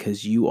way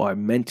because you are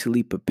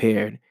mentally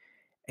prepared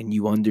and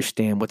you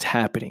understand what's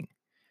happening,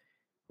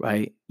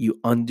 right? You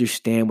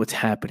understand what's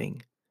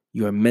happening.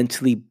 You are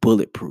mentally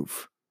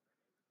bulletproof.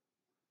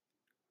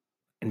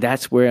 And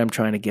that's where I'm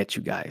trying to get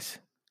you guys.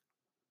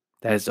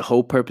 That is the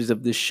whole purpose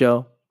of this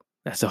show.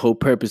 That's the whole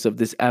purpose of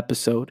this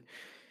episode.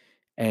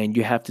 And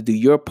you have to do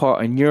your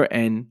part on your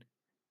end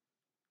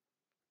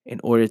in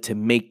order to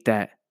make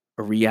that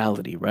a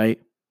reality, right?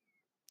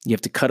 You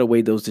have to cut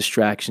away those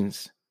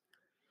distractions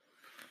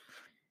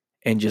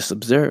and just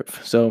observe.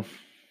 So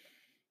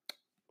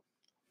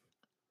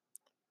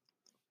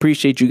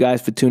appreciate you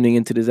guys for tuning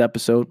into this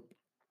episode.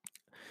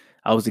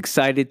 I was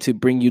excited to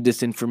bring you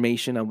this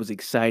information. I was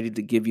excited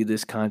to give you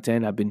this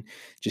content. I've been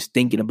just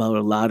thinking about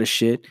a lot of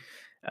shit.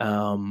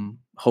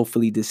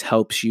 Hopefully this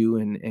helps you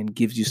and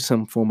gives you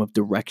some form of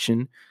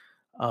direction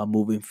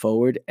moving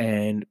forward.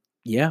 And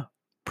yeah,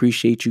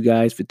 appreciate you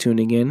guys for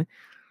tuning in.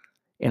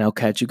 And I'll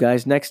catch you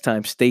guys next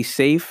time. Stay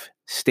safe,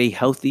 stay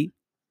healthy,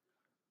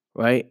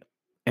 right?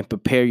 And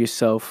prepare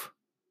yourself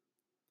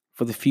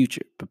for the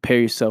future. Prepare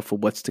yourself for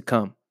what's to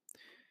come.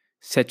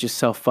 Set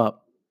yourself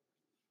up.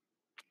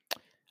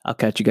 I'll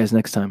catch you guys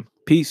next time.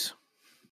 Peace.